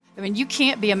I mean, you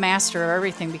can't be a master of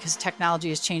everything because technology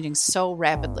is changing so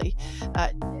rapidly.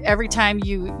 Every time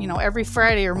every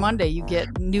Friday or Monday, you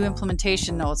get new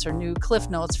implementation notes or new cliff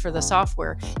notes for the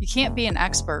software. You can't be an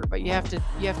expert, but you have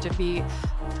to be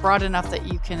broad enough that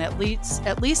you can at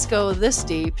least go this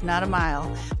deep, not a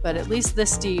mile, but at least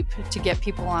this deep to get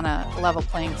people on a level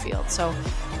playing field. So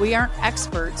we aren't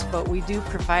experts, but we do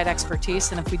provide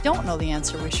expertise. And if we don't know the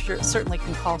answer, we certainly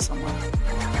can call someone.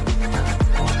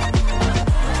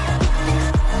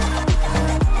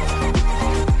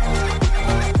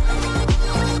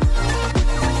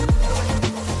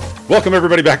 Welcome,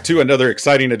 everybody, back to another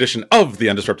exciting edition of the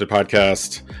Undisrupted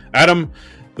Podcast. Adam,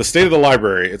 the state of the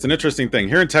library. It's an interesting thing.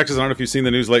 Here in Texas, I don't know if you've seen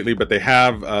the news lately, but they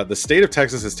have the state of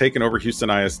Texas has taken over Houston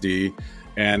ISD.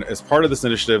 And as part of this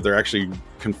initiative, they're actually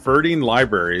converting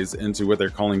libraries into what they're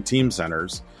calling team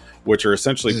centers, which are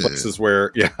essentially places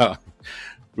where,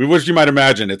 which you might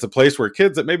imagine, it's a place where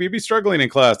kids that maybe be struggling in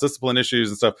class, discipline issues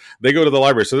and stuff, they go to the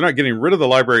library. So they're not getting rid of the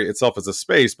library itself as a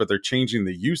space, but they're changing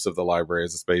the use of the library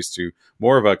as a space to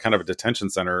more of a kind of a detention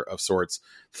center of sorts.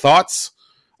 Thoughts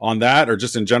on that, or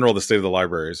just in general, the state of the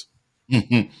libraries?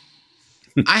 I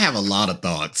have a lot of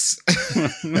thoughts. I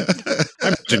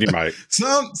imagine you might.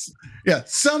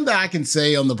 Some that I can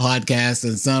say on the podcast,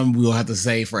 and some we'll have to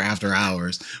say for after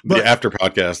hours. But, the after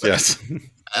podcast, yes.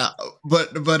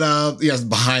 Yes,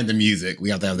 behind the music, we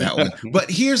have to have that one. But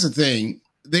here's the thing.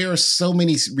 There are so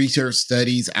many research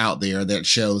studies out there that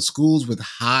show schools with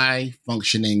high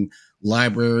functioning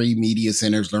library, media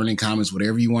centers, learning commons,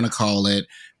 whatever you want to call it,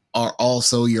 are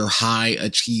also your high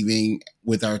achieving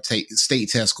with our state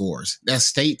test scores. That's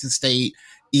state to state,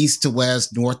 east to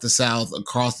west, north to south,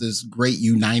 across this great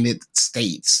United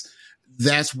States.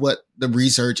 That's what the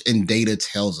research and data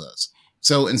tells us.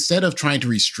 So instead of trying to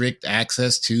restrict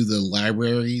access to the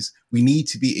libraries, we need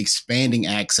to be expanding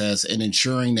access and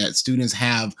ensuring that students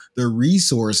have the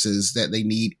resources that they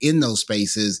need in those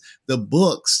spaces, the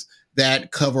books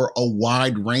that cover a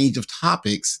wide range of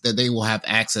topics that they will have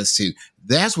access to.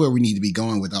 That's where we need to be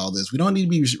going with all this. We don't need to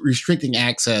be restricting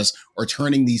access or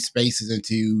turning these spaces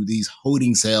into these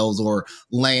holding cells or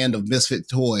land of misfit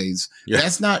toys. Yeah.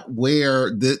 That's not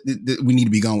where we need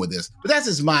to be going with this. But that's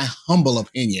just my humble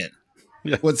opinion.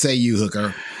 Yeah. What say you,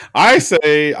 Hooker? I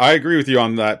agree with you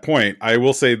on that point. I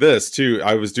will say this too.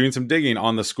 I was doing some digging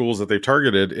on the schools that they've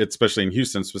targeted, especially in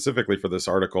Houston, specifically for this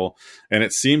article. And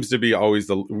it seems to be always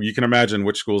you can imagine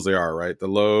which schools they are, right? The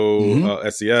low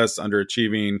SES,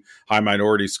 underachieving, high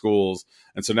minority schools.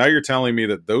 And so now you're telling me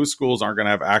that those schools aren't going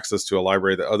to have access to a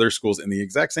library that other schools in the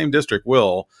exact same district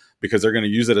will, because they're going to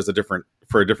use it as a different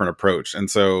approach.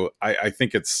 And so I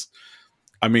think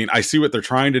I see what they're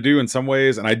trying to do in some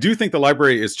ways. And I do think the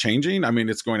library is changing. I mean,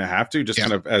 it's going to have to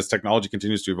kind of as technology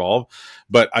continues to evolve.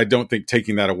 But I don't think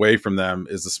taking that away from them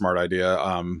is a smart idea.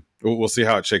 We'll see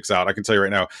how it shakes out. I can tell you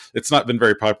right now, it's not been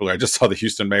very popular. I just saw the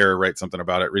Houston mayor write something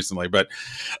about it recently. But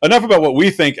enough about what we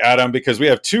think, Adam, because we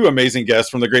have two amazing guests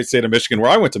from the great state of Michigan,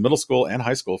 where I went to middle school and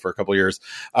high school for a couple of years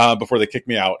before they kicked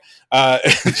me out.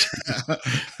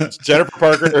 Jennifer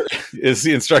Parker is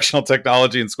the instructional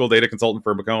technology and school data consultant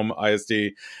for Macomb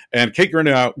ISD. And Kate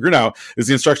Grunow is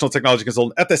the instructional technology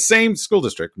consultant at the same school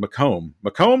district, Macomb.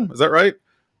 Macomb, is that right?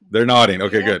 They're nodding.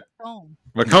 Okay, good.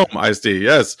 Macomb ISD,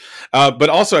 yes. But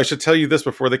also, I should tell you this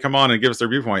before they come on and give us their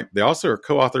viewpoint. They also are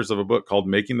co-authors of a book called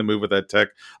Making the Move with EdTech,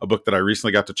 a book that I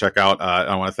recently got to check out.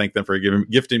 I want to thank them for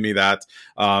gifting me that.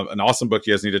 An awesome book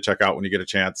you guys need to check out when you get a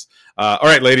chance. All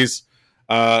right, ladies.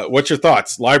 What's your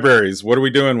thoughts? Libraries, what are we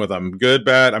doing with them? Good,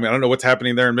 bad? I mean, I don't know what's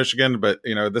happening there in Michigan, but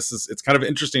it's kind of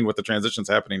interesting what the transition's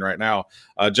happening right now.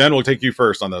 Jen, we'll take you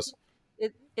first on this.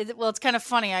 Well, it's kind of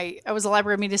funny. I was a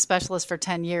library media specialist for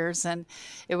 10 years, and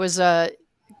it was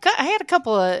I had a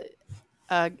couple of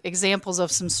examples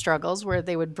of some struggles where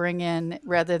they would bring in,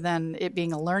 rather than it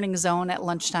being a learning zone at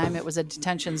lunchtime, it was a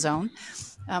detention zone.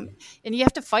 And you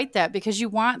have to fight that because you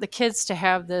want the kids to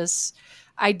have this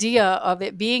idea of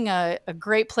it being a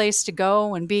great place to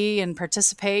go and be and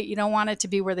participate. You don't want it to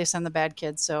be where they send the bad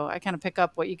kids. So I kind of pick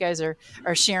up what you guys are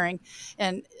sharing.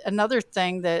 And another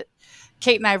thing that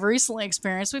Kate and I have recently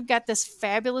experienced, we've got this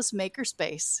fabulous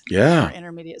makerspace in our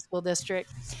intermediate school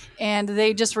district. And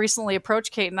they just recently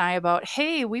approached Kate and I about,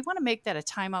 hey, we want to make that a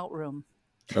timeout room.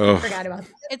 Oh. I forgot about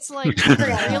that. It's like,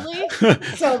 really?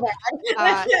 So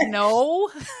bad.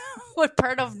 No. What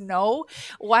part of no?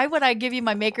 Why would I give you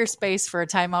my makerspace for a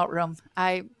timeout room?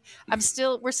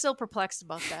 we're still perplexed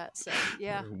about that. So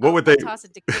yeah, What would they I'll toss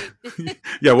it to Kate.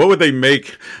 Yeah, what would they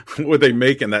make? What would they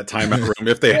make in that timeout room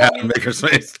if they had a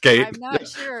makerspace, Kate? I'm not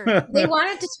sure. They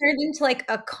wanted to turn it into like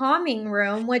a calming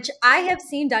room, which I have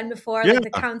seen done before. Yeah, Like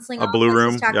the counseling a blue office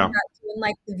room, was talking yeah. about doing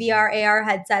like the VR, AR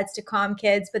headsets to calm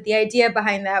kids. But the idea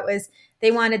behind that was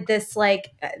they wanted this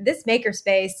this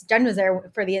makerspace. Jen was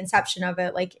there for the inception of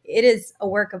it. Like it is a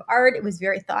work of art. It was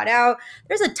very thought out.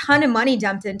 There's a ton of money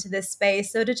dumped into this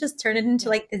space. So to just turn it into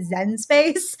like the Zen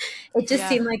space, it just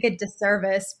seemed like a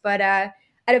disservice. But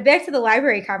back to the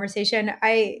library conversation,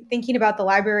 thinking about the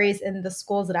libraries in the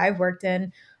schools that I've worked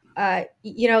in,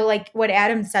 like what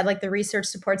Adam said, like the research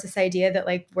supports this idea that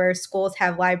like where schools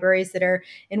have libraries that are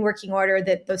in working order,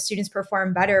 that those students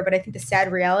perform better. But I think the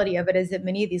sad reality of it is that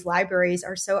many of these libraries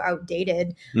are so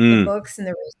outdated, the books and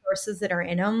the resources that are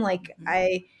in them. Like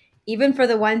even for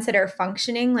the ones that are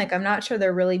functioning, like I'm not sure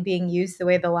they're really being used the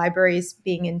way the library is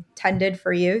being intended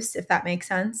for use, if that makes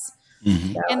sense.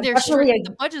 Mm-hmm. So, And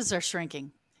the budgets are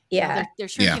shrinking. Yeah. They're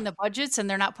shrinking the budgets, and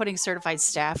they're not putting certified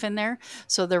staff in there.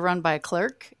 So they're run by a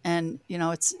clerk, and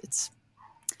it's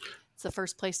the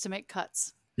first place to make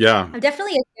cuts. Yeah. I'm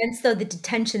definitely against though the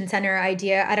detention center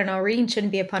idea. I don't know, reading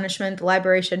shouldn't be a punishment. The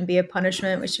library shouldn't be a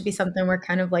punishment. It should be something we're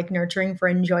kind of like nurturing for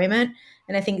enjoyment.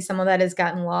 And I think some of that has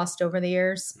gotten lost over the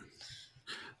years.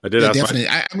 I did ask definitely.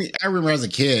 I remember as a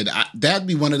kid, that'd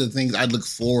be one of the things I'd look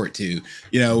forward to.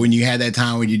 When you had that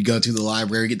time when you'd go to the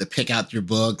library, get to pick out your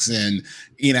books, and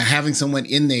having someone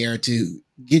in there to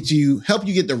help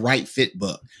you get the right fit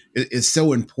book is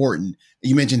so important.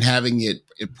 You mentioned having it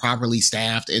properly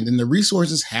staffed, and then the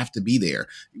resources have to be there.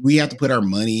 We have to put our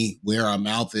money where our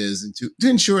mouth is, and to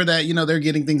ensure that they're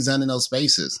getting things done in those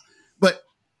spaces. But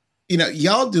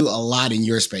y'all do a lot in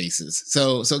your spaces.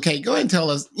 So Kate, go ahead and tell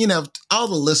us, all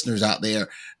the listeners out there,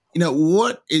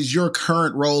 what is your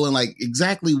current role, and like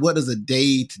exactly what does a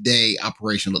day-to-day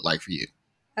operation look like for you?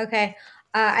 Okay.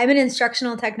 I'm an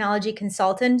instructional technology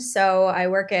consultant. So I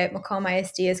work at Macomb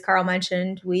ISD, as Carl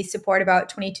mentioned. We support about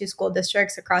 22 school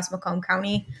districts across Macomb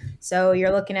County. So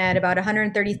you're looking at about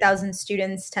 130,000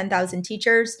 students, 10,000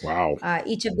 teachers. Wow.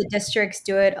 Each of the districts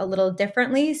do it a little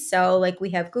differently. So like we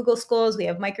have Google schools, we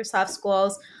have Microsoft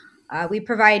schools. We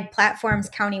provide platforms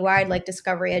countywide like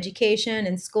Discovery Education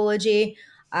and Schoology.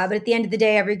 But at the end of the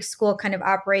day, every school kind of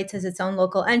operates as its own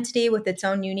local entity with its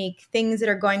own unique things that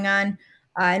are going on.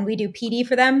 And we do PD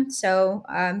for them. So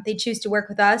they choose to work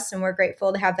with us, and we're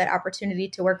grateful to have that opportunity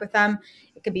to work with them.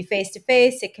 It could be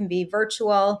face-to-face. It can be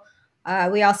virtual.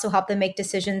 We also help them make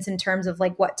decisions in terms of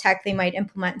like what tech they might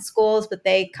implement in schools, but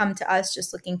they come to us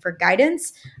just looking for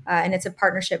guidance. And it's a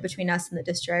partnership between us and the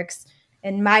districts.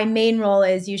 And my main role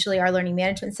is usually our learning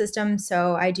management system.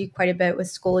 So I do quite a bit with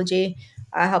Schoology,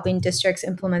 helping districts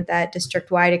implement that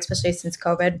district-wide, especially since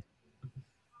COVID.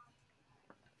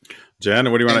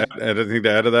 Jen, what do you want to add? Anything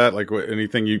to add to that? Like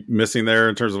anything you missing there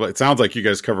in terms of, it sounds like you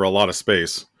guys cover a lot of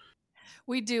space.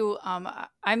 We do.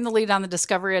 I'm the lead on the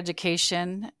Discovery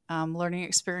Education learning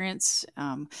experience.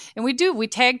 And we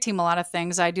tag team a lot of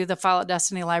things. I do the Follow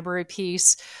Destiny Library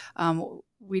piece.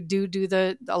 We do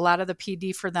a lot of the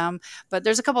PD for them, but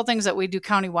there's a couple of things that we do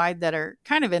countywide that are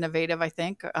kind of innovative, I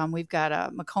think. We've got a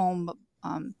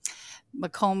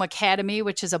Macomb Academy,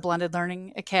 which is a blended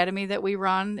learning academy that we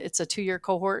run. It's a 2-year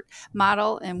cohort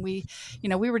model. And we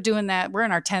were doing that. We're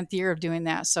in our 10th year of doing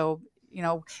that. So,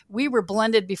 we were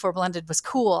blended before blended was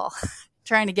cool,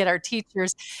 trying to get our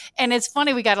teachers. And it's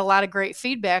funny, we got a lot of great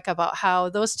feedback about how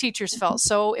those teachers felt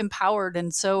so empowered,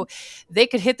 and so they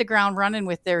could hit the ground running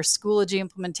with their Schoology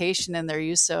implementation and their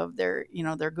use of their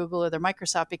Google or their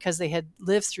Microsoft, because they had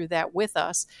lived through that with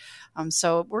us.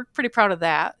 So we're pretty proud of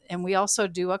that. And we also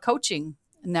do a coaching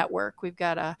network. We've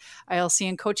got a ILC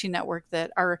and coaching network that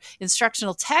are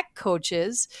instructional tech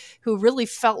coaches who really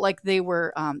felt like they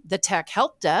were the tech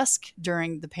help desk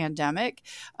during the pandemic.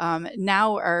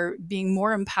 Now are being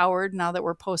more empowered now that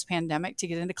we're post-pandemic to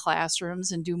get into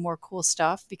classrooms and do more cool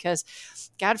stuff, because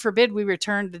God forbid we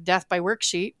return to death by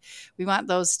worksheet. We want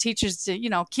those teachers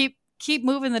to, keep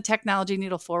moving the technology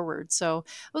needle forward. So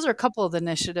those are a couple of the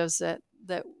initiatives that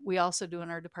we also do in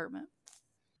our department.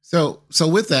 So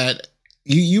with that,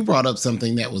 you brought up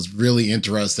something that was really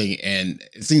interesting, and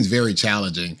it seems very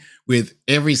challenging, with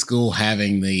every school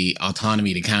having the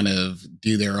autonomy to kind of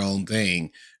do their own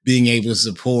thing, being able to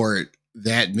support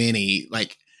that many.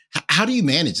 Like, how do you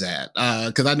manage that?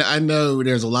 Because I know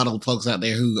there's a lot of folks out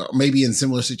there who are maybe in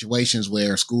similar situations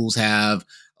where schools have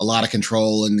a lot of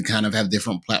control and kind of have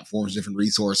different platforms, different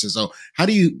resources. So how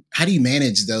do you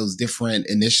manage those different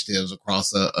initiatives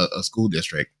across a school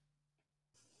district?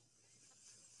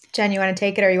 Jen, you want to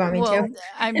take it, or you want me to?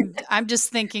 I'm just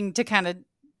thinking to kind of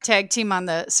tag team on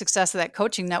the success of that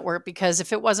coaching network, because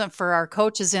if it wasn't for our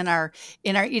coaches in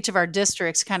each of our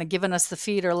districts kind of giving us the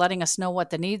feed or letting us know what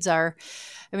the needs are,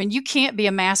 I mean, you can't be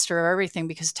a master of everything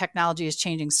because technology is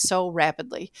changing so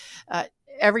rapidly.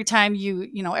 Every time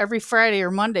every Friday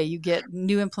or Monday, you get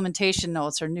new implementation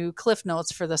notes or new cliff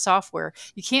notes for the software.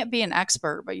 You can't be an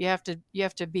expert, but you have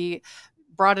to be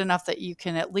broad enough that you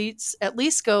can at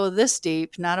least go this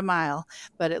deep, not a mile,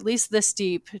 but at least this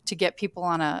deep to get people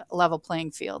on a level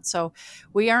playing field. So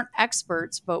we aren't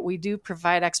experts, but we do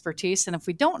provide expertise. And if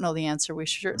we don't know the answer, we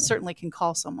certainly can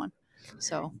call someone.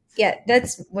 So yeah,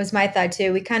 was my thought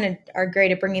too. We kind of are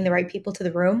great at bringing the right people to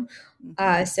the room.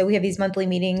 So we have these monthly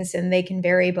meetings and they can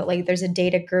vary, but like there's a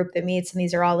data group that meets and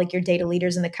these are all like your data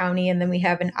leaders in the county. And then we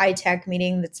have an iTech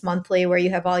meeting that's monthly where you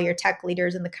have all your tech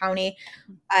leaders in the county.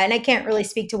 And I can't really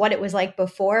speak to what it was like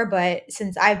before, but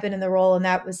since I've been in the role and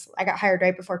I got hired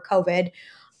right before COVID,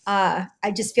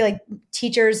 I just feel like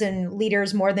teachers and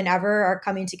leaders more than ever are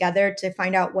coming together to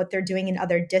find out what they're doing in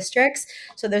other districts.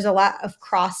 So there's a lot of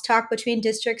crosstalk between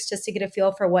districts just to get a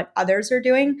feel for what others are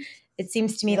doing. It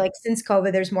seems to me like since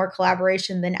COVID, there's more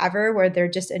collaboration than ever where they're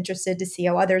just interested to see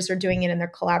how others are doing it and they're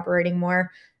collaborating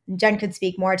more. Jen could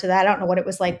speak more to that. I don't know what it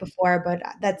was like before, but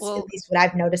that's at least what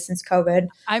I've noticed since COVID.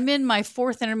 I'm in my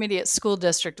 4th intermediate school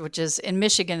district, which is in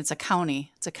Michigan. It's a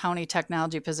county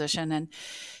technology position. And,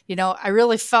 I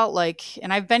really felt like,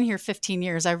 and I've been here 15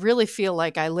 years, I really feel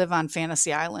like I live on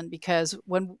Fantasy Island because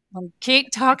when Kate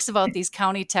talks about these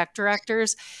county tech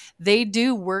directors, they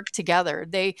do work together.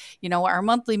 They, our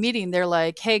monthly meeting, they're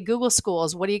like, hey, Google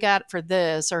Schools, what do you got for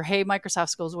this? Or, hey, Microsoft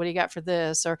Schools, what do you got for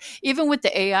this? Or even with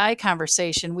the AI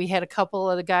conversation, we had a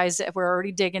couple of the guys that were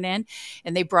already digging in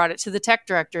and they brought it to the tech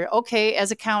director. Okay,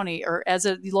 as a county or as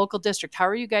a local district, how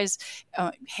are you guys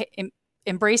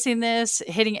embracing this,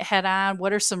 hitting it head on?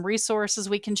 What are some resources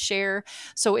we can share?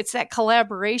 So it's that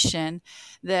collaboration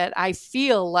that I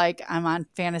feel like I'm on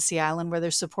Fantasy Island where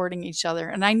they're supporting each other.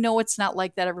 And I know it's not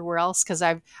like that everywhere else because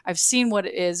I've seen what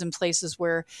it is in places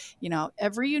where,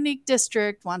 every unique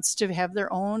district wants to have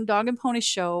their own dog and pony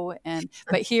show.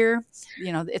 But here,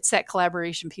 it's that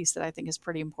collaboration piece that I think is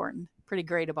pretty important, pretty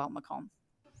great about Macomb.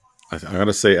 I got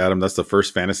to say, Adam, that's the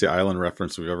first Fantasy Island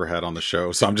reference we've ever had on the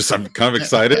show. So I'm kind of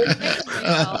excited.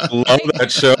 Love that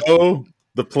show.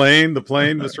 The plane,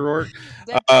 Mr. Rourke.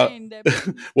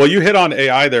 Well, you hit on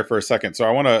AI there for a second. So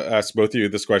I want to ask both of you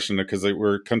this question because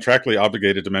we're contractually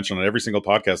obligated to mention on every single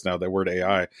podcast now that word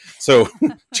AI. So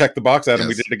check the box, Adam. Yes.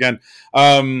 We did it again.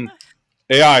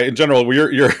 AI in general,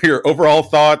 your overall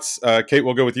thoughts. Kate,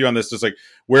 we'll go with you on this. Just like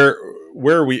where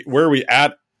are we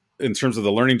at in terms of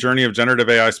the learning journey of generative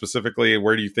AI specifically?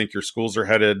 Where do you think your schools are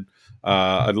headed?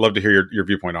 I'd love to hear your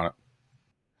viewpoint on it.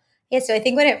 Yeah, so I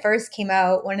think when it first came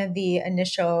out, one of the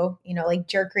initial,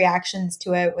 jerk reactions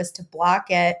to it was to block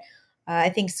it. I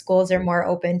think schools are more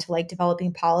open to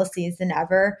developing policies than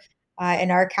ever.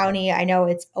 In our county, I know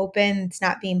it's open, it's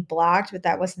not being blocked, but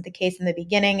that wasn't the case in the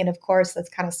beginning. And of course, that's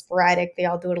kind of sporadic. They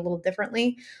all do it a little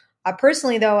differently.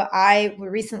 Personally, though,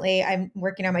 I'm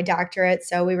working on my doctorate,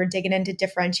 so we were digging into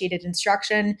differentiated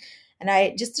instruction. And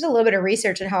I just did a little bit of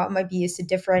research on how it might be used to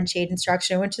differentiate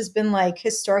instruction, which has been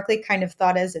historically kind of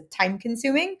thought as a time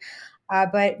consuming.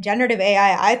 But generative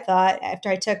AI, I thought after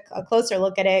I took a closer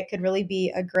look at it, could really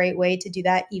be a great way to do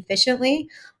that efficiently.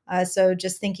 So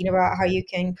just thinking about how you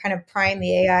can kind of prime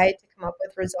the AI to come up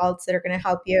with results that are going to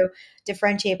help you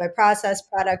differentiate by process,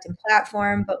 product, and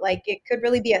platform. But it could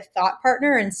really be a thought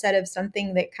partner instead of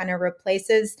something that kind of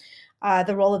replaces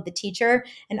the role of the teacher.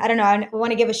 And I don't know, I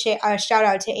want to give a shout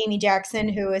out to Amy Jackson,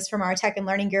 who is from our Tech and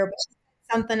Learning Group.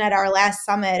 Something at our last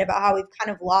summit about how we've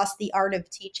kind of lost the art of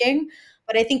teaching.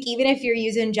 But I think even if you're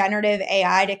using generative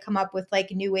AI to come up with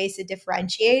new ways to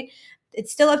differentiate, it's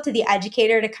still up to the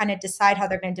educator to kind of decide how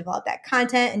they're going to develop that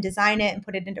content and design it and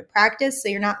put it into practice. So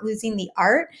you're not losing the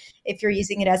art if you're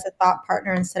using it as a thought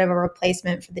partner instead of a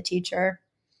replacement for the teacher.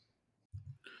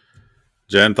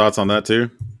 Jen, thoughts on that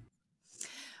too?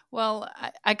 Well,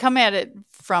 I come at it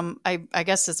from, I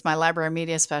guess it's my library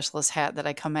media specialist hat that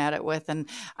I come at it with. And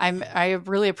I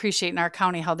really appreciate in our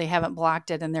county how they haven't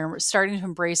blocked it and they're starting to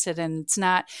embrace it. And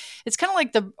it's kind of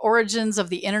like the origins of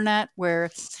the internet where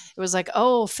it was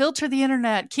oh, filter the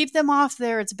internet, keep them off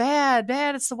there. It's bad.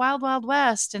 It's the wild, wild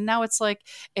west. And now it's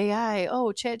AI,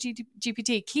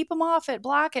 ChatGPT, keep them off it,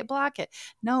 block it.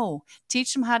 No,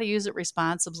 teach them how to use it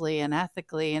responsibly and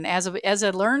ethically. And as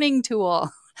a learning tool.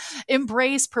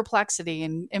 Embrace Perplexity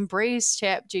and embrace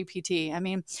ChatGPT. I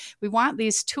mean, we want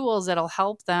these tools that'll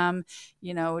help them,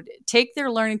 take their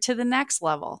learning to the next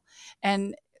level.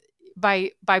 And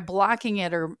by blocking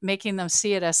it or making them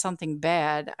see it as something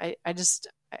bad,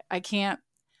 I can't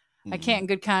I can't in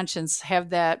good conscience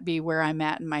have that be where I'm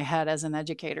at in my head as an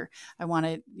educator. I want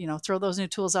to, throw those new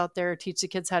tools out there, teach the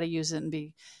kids how to use it, and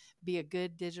be a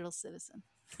good digital citizen.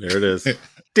 There it is.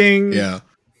 Ding. Yeah.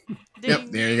 Ding. Yep,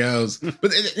 there he goes.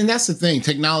 But and that's the thing.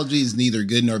 Technology is neither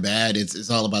good nor bad. It's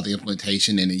all about the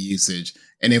implementation and the usage.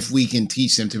 And if we can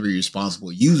teach them to be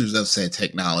responsible users of said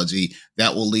technology,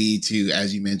 that will lead to,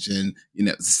 as you mentioned,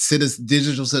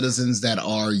 digital citizens that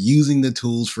are using the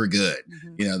tools for good.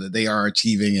 That they are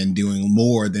achieving and doing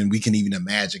more than we can even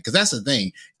imagine. Because that's the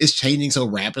thing. It's changing so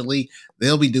rapidly.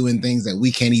 They'll be doing things that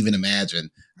we can't even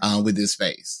imagine with this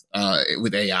space,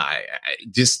 with AI.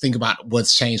 Just think about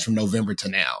what's changed from November to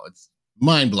now. It's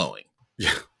mind blowing.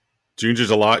 Yeah. June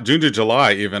to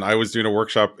July, even I was doing a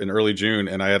workshop in early June,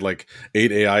 and I had like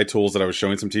 8 AI tools that I was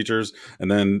showing some teachers.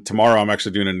 And then tomorrow I'm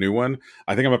actually doing a new one.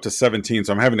 I think I'm up to 17.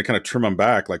 So I'm having to kind of trim them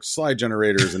back, like slide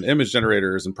generators and image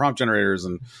generators and prompt generators,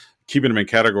 and keeping them in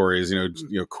categories,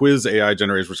 quiz AI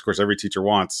generators, which of course every teacher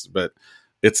wants, but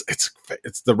it's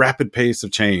the rapid pace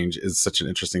of change is such an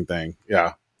interesting thing.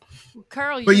 Yeah.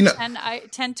 Carl, your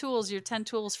 10 tools, your 10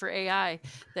 tools for AI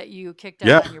that you kicked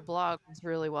out on your blog was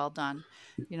really well done.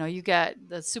 You got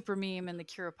the super meme and the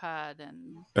Curipod,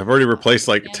 and I've already replaced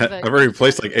like 10, I've already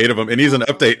replaced like 8 of them, and he's an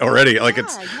update already. Like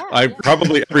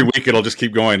probably every week it'll just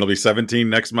keep going. It'll be 17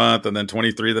 next month, and then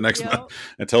 23 the next month,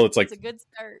 until it's like a good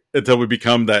start. Until we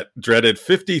become that dreaded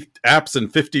 50 apps in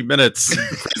 50 minutes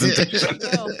presentation.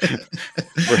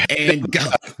 And go.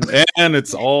 And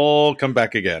it's all come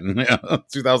back again.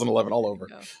 2011 all over.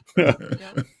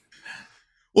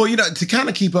 Well, to kind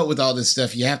of keep up with all this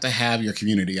stuff, you have to have your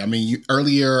community. I mean,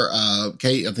 earlier,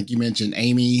 Kate, I think you mentioned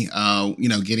Amy,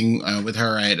 getting with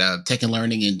her at Tech and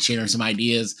Learning and sharing some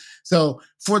ideas. So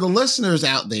for the listeners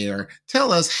out there,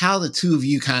 tell us how the two of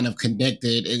you kind of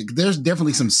connected. There's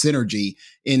definitely some synergy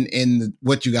in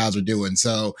what you guys are doing.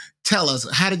 So tell us,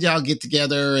 how did y'all get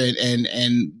together,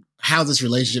 and how this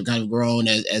relationship kind of grown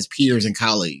as peers and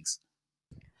colleagues?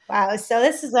 Wow. So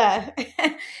this is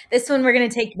this one we're going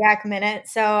to take back a minute.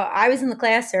 So I was in the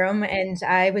classroom, and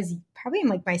I was probably in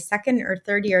like my second or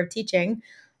third year of teaching.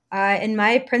 And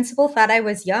my principal thought I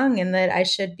was young and that I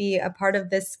should be a part of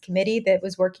this committee that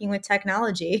was working with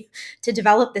technology to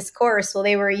develop this course. Well,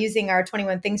 they were using our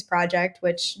 21 Things project,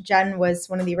 which Jen was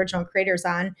one of the original creators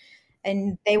on.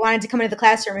 And they wanted to come into the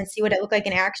classroom and see what it looked like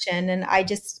in action. And I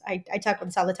talk about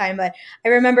this all the time, but I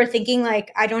remember thinking,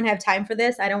 like, I don't have time for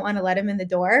this. I don't want to let him in the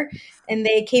door. And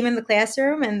they came in the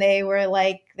classroom, and they were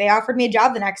like, they offered me a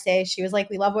job the next day. She was like,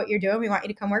 we love what you're doing. We want you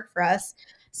to come work for us.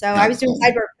 So I was doing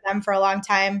side work for them for a long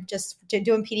time, just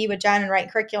doing PD with Jen and writing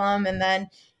curriculum. And then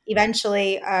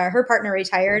eventually her partner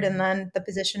retired, and then the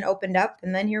position opened up,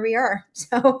 and then here we are.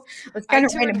 So it's kind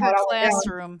of random how it all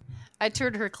classroom. I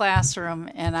toured her classroom,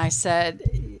 and I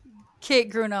said,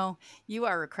 Kate Grunow, you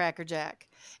are a crackerjack.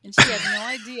 And she had no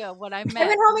idea what I meant. I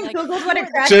went home and Googled what a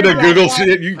crackerjack was.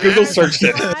 You Google searched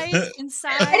it.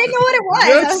 Inside. I didn't know what it was.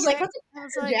 Yes. I was like, what's a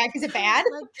crackerjack? Is it bad?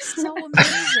 Like, so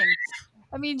amazing.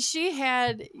 I mean, she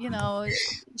had,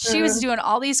 she was doing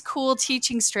all these cool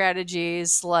teaching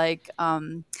strategies, like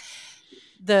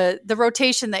the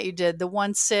rotation that you did, the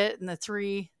one sit and the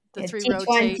three teach rotate.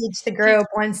 One, teach the group,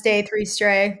 one stay, 3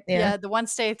 stray. Yeah, the 1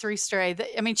 stay, 3 stray.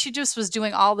 I mean, she just was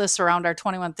doing all this around our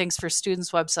 21 Things for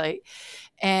Students website.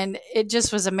 And it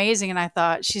just was amazing. And I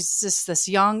thought, she's just this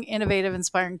young, innovative,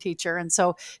 inspiring teacher. And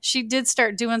so she did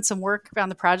start doing some work on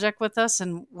the project with us.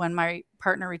 And when my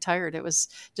partner retired, it was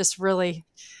just really,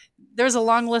 there was a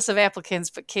long list of applicants,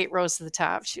 but Kate rose to the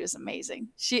top. She was amazing.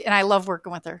 And I love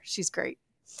working with her. She's great.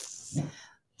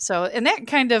 So, and that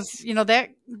kind of, that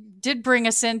did bring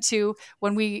us into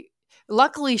when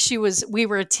luckily we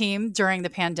were a team during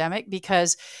the pandemic,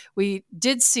 because we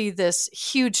did see this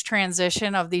huge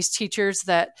transition of these teachers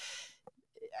that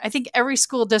I think every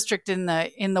school district in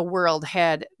the world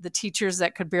had the teachers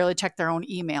that could barely check their own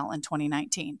email in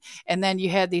 2019. And then you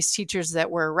had these teachers that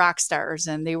were rock stars,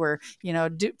 and they were,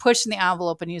 pushing the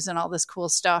envelope and using all this cool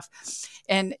stuff.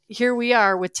 And here we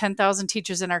are with 10,000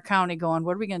 teachers in our county going,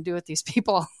 what are we going to do with these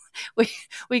people?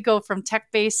 We go from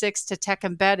tech basics to tech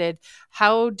embedded.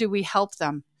 How do we help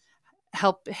them?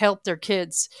 Help their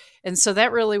kids? And so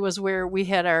that really was where we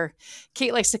had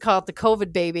Kate likes to call it the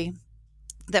COVID baby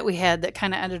that we had, that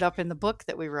kind of ended up in the book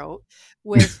that we wrote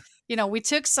with, we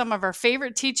took some of our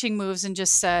favorite teaching moves and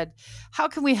just said, how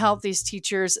can we help these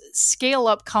teachers scale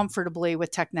up comfortably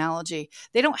with technology?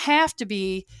 They don't have to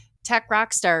be tech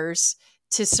rock stars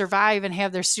to survive and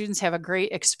have their students have a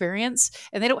great experience.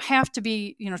 And they don't have to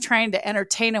be, trying to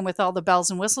entertain them with all the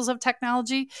bells and whistles of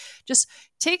technology. Just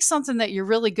take something that you're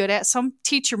really good at, some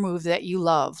teacher move that you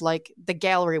love, like the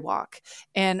gallery walk.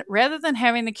 And rather than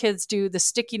having the kids do the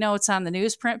sticky notes on the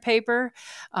newsprint paper,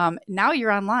 now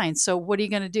you're online. So what are you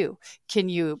going to do? Can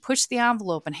you push the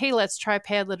envelope and, hey, let's try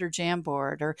Padlet or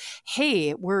Jamboard, or,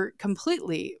 hey, we're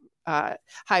completely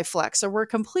HyFlex, or we're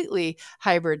completely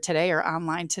hybrid today or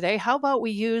online today. How about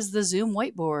we use the Zoom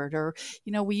whiteboard, or,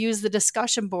 we use the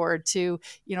discussion board to,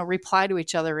 reply to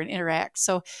each other and interact.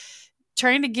 So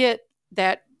trying to get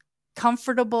that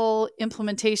comfortable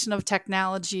implementation of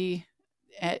technology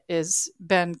has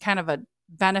been kind of a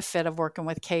benefit of working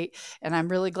with Kate. And I'm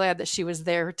really glad that she was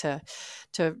there to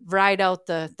ride out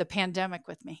the pandemic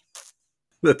with me.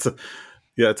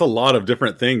 It's a lot of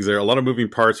different things. There are a lot of moving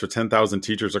parts for 10,000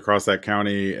 teachers across that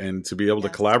county, and to be able to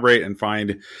collaborate and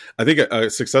find, I think a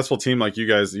successful team like you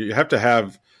guys, you have to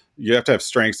have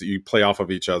strengths that you play off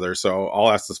of each other. So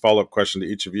I'll ask this follow-up question to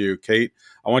each of you. Kate,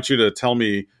 I want you to tell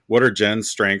me, what are Jen's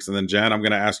strengths? And then Jen, I'm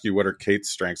going to ask you, what are Kate's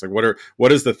strengths? Like,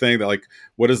 what is the thing that, like,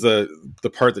 what is the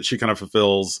part that she kind of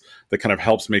fulfills that kind of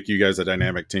helps make you guys a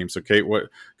dynamic team? So Kate,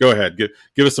 go ahead,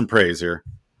 give us some praise here.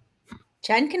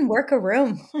 Jen can work a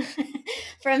room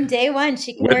from day one.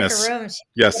 She can work a room. She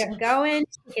can get them going.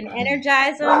 She can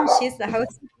energize them. She's the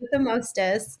host with the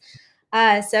mostest.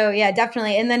 So yeah,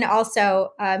 definitely. And then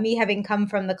also me having come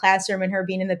from the classroom and her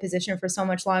being in the position for so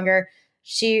much longer,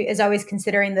 she is always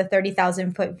considering the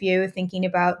 30,000 foot view, thinking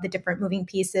about the different moving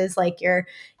pieces, like your,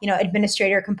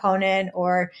 administrator component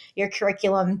or your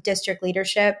curriculum district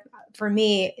leadership. For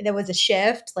me, there was a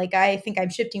shift. Like, I think I'm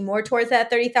shifting more towards that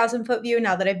 30,000 foot view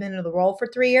now that I've been in the role for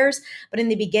 3 years. But in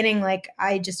the beginning, like,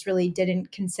 I just really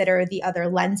didn't consider the other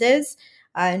lenses.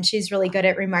 And she's really good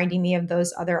at reminding me of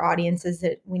those other audiences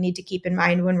that we need to keep in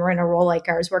mind when we're in a role like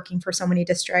ours, working for so many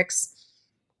districts.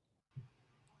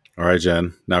 All right,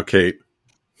 Jen. Now, Kate.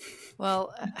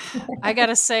 Well, I got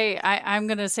to say, I'm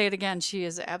going to say it again. She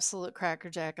is an absolute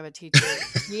crackerjack of a teacher.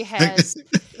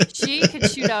 She could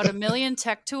shoot out a million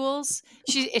tech tools.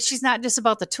 She's not just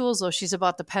about the tools, though. She's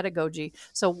about the pedagogy.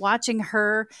 So watching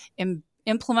her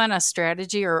implement a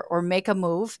strategy or make a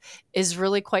move is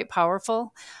really quite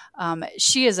powerful.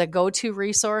 She is a go-to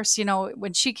resource.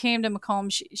 When she came to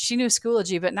Macomb, she knew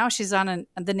Schoology, but now she's on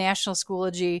the National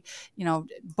Schoology,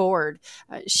 board.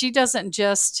 She doesn't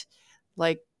just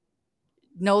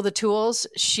know the tools.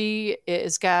 She's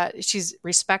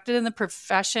respected in the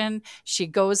profession. She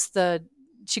goes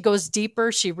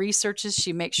deeper. She researches.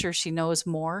 She makes sure she knows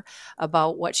more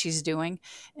about what she's doing.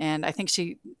 And I think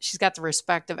she's got the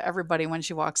respect of everybody when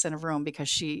she walks in a room, because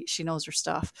she knows her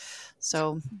stuff.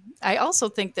 So I also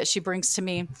think that she brings to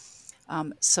me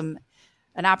an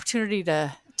opportunity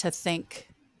to think.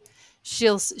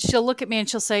 She'll look at me and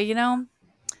she'll say,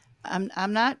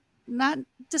 I'm not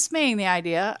dismaying the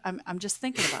idea. I'm just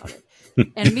thinking about it.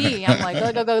 And me, I'm like,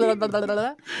 blah, blah, blah, blah, blah,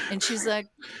 blah. And she's like,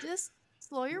 just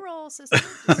slow your roll, sister.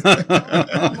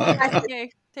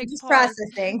 Okay, take just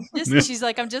processing. She's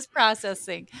like, I'm just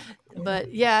processing.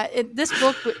 But yeah, this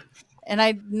book, and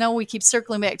I know we keep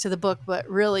circling back to the book, but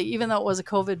really, even though it was a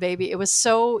COVID baby, it was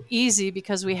so easy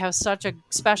because we have such a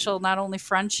special, not only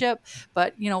friendship,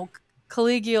 but,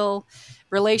 collegial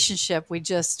relationship.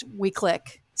 We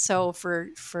click. So for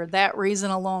that reason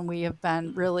alone, we have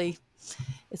been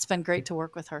it's been great to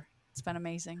work with her. It's been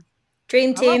amazing.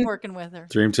 Dream team. I love working with her.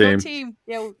 Dream team. Go team.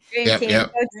 Yeah. Dream team.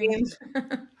 Yep. Go team.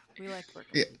 We like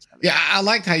working with each other. Yeah, I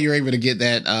liked how you're able to get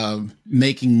that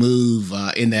making move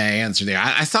in that answer there.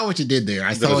 I saw what you did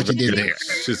there.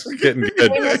 She's getting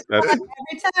good. Every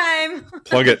time.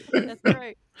 Plug it. That's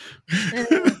right.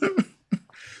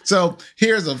 So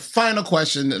here's a final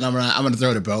question that I'm gonna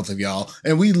throw to both of y'all,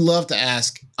 and we love to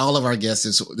ask all of our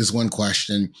guests this one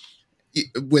question.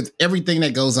 With everything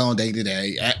that goes on day to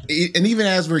day, and even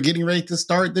as we're getting ready to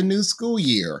start the new school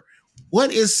year,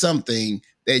 what is something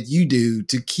that you do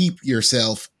to keep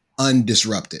yourself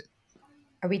undisrupted?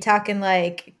 Are we talking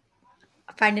like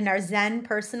finding our Zen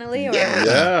personally? Or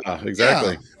yeah,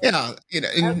 exactly. Yeah.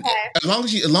 As long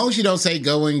as you don't say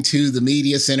going to the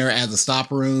media center as a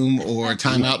stop room or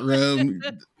timeout room,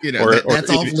 that's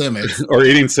off limits. Or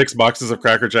eating 6 boxes of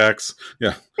Cracker Jacks.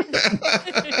 Yeah.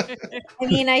 I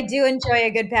mean, I do enjoy a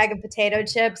good bag of potato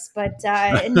chips, but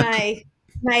in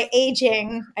my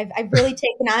aging, I've really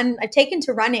taken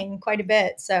to running quite a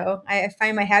bit. So I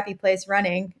find my happy place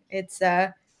running. It's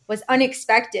was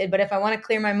unexpected, but if I want to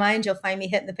clear my mind, you'll find me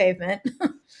hitting the pavement.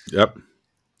 Yep.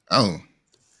 Oh,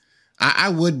 I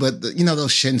would, but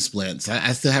those shin splints,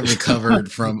 I still haven't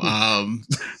recovered from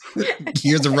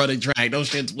Here's a running track. Those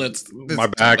shit splits. My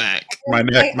back. My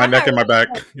neck and my back.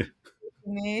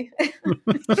 Me.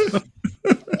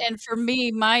 And for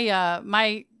me,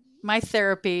 my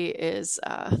therapy is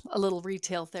a little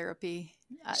retail therapy.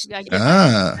 I get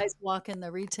my guys walk in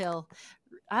the retail.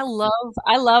 I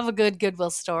love a good Goodwill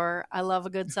store. I love a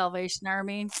good Salvation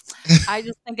Army. I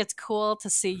just think it's cool to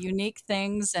see unique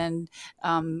things and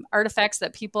artifacts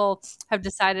that people have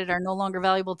decided are no longer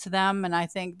valuable to them. And I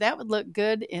think that would look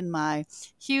good in my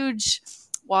huge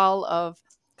wall of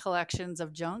collections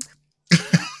of junk.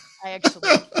 I actually,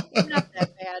 it's not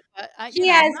that bad, but she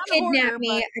has kidnapped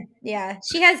me. Yeah,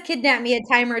 she has kidnapped me a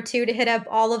time or two to hit up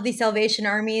all of the Salvation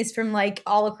Armies from like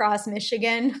all across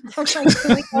Michigan. Yeah,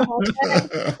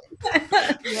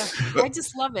 I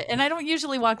just love it, and I don't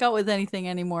usually walk out with anything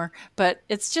anymore. But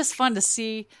it's just fun to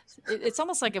see. It's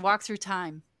almost like a walk through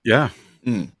time. Yeah.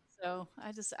 So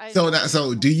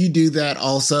So do you do that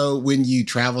also when you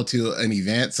travel to an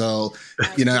event? So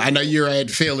I know you're at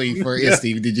Philly for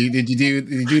ISTE. Did you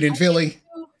do it in Philly?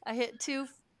 I hit 2.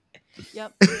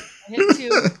 Yep, I hit 2.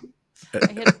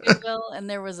 I hit Goodwill, and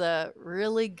there was a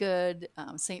really good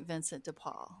St. Vincent de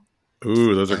Paul.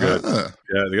 Ooh, those are good.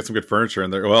 Yeah, they get some good furniture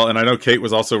in there. Well, and I know Kate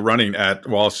was also running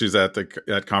while she's at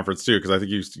the conference too, because I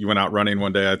think you went out running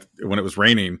one day when it was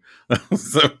raining,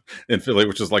 so in Philly,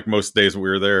 which is like most days we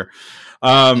were there.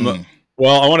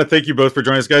 Well, I want to thank you both for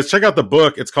joining us, guys. Check out the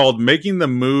book. It's called Making the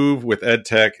Move with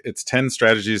EdTech. It's 10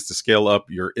 strategies to scale up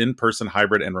your in-person,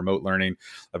 hybrid, and remote learning.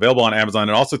 Available on Amazon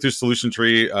and also through Solution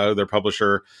Tree, their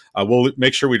publisher. We'll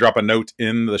make sure we drop a note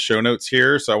in the show notes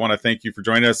here. So I want to thank you for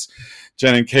joining us,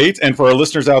 Jen and Kate. And for our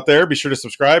listeners out there, be sure to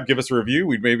subscribe, give us a review.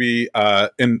 We'd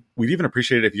and we'd even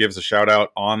appreciate it if you give us a shout out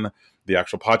on the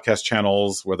actual podcast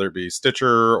channels, whether it be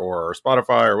Stitcher or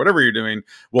Spotify or whatever you're doing.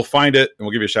 We'll find it and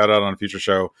we'll give you a shout out on a future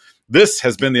show. This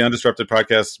has been the Undisrupted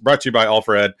Podcast, brought to you by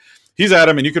Alfred. He's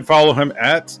Adam, and you can follow him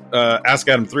at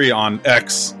AskAdam3 on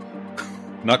X,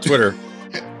 not Twitter.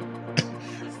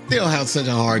 Still have such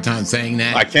a hard time saying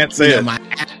that. I can't say it. My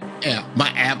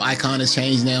app icon has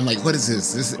changed now. I'm like, what is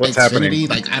this? This is What's Xfinity? happening?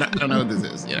 Like, I don't know what this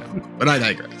is. But I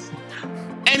digress.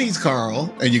 And he's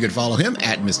Carl, and you can follow him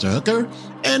at Mr. Hooker.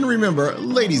 And remember,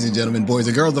 ladies and gentlemen, boys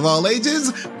and girls of all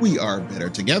ages, we are better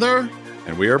together.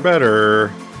 And we are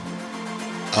better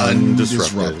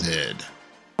Undisrupted.